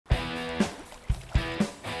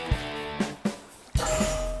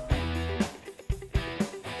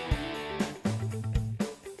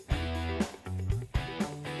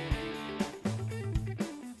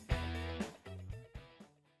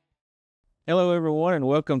Hello, everyone, and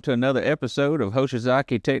welcome to another episode of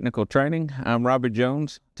Hoshizaki Technical Training. I'm Robbie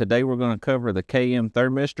Jones. Today we're going to cover the KM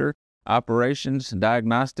thermistor, operations,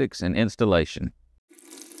 diagnostics, and installation.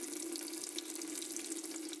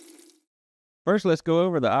 First, let's go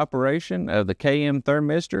over the operation of the KM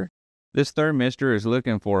thermistor. This thermistor is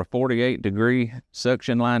looking for a 48-degree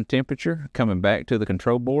suction line temperature coming back to the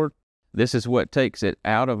control board. This is what takes it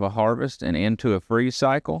out of a harvest and into a freeze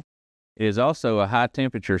cycle. It is also a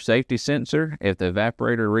high-temperature safety sensor. If the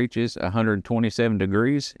evaporator reaches 127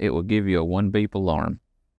 degrees, it will give you a 1-beep alarm.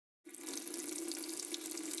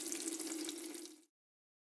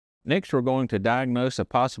 Next, we're going to diagnose a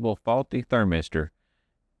possible faulty thermistor.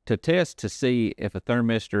 To test to see if a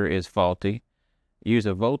thermistor is faulty, use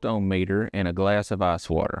a volt-ohm-meter and a glass of ice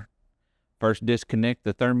water. First, disconnect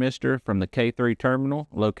the thermistor from the K3 terminal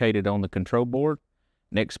located on the control board.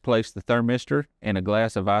 Next, place the thermistor in a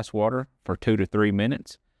glass of ice water for 2 to 3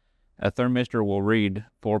 minutes. A thermistor will read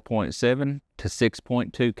 4.7 to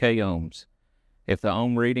 6.2 k ohms. If the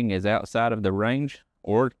ohm reading is outside of the range,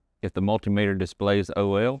 or if the multimeter displays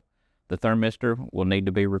OL, the thermistor will need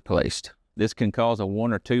to be replaced. This can cause a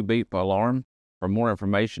 1 or 2 beep alarm. For more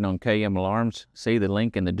information on KM alarms, see the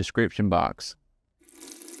link in the description box.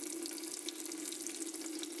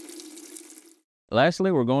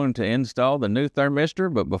 Lastly, we're going to install the new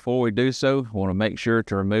thermistor, but before we do so, we want to make sure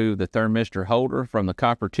to remove the thermistor holder from the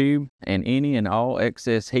copper tube and any and all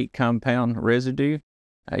excess heat compound residue.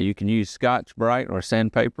 You can use Scotch-Brite or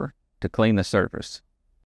sandpaper to clean the surface.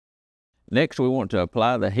 Next, we want to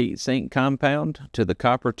apply the heat sink compound to the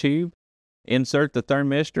copper tube. Insert the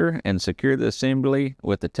thermistor and secure the assembly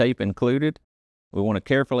with the tape included. We want to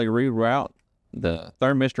carefully reroute the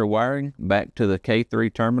thermistor wiring back to the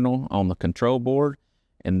K3 terminal on the control board,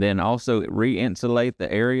 and then also re-insulate the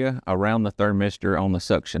area around the thermistor on the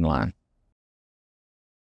suction line.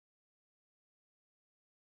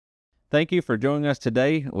 Thank you for joining us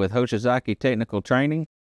today with Hoshizaki Technical Training.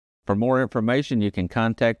 For more information, you can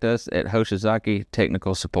contact us at Hoshizaki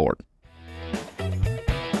Technical Support.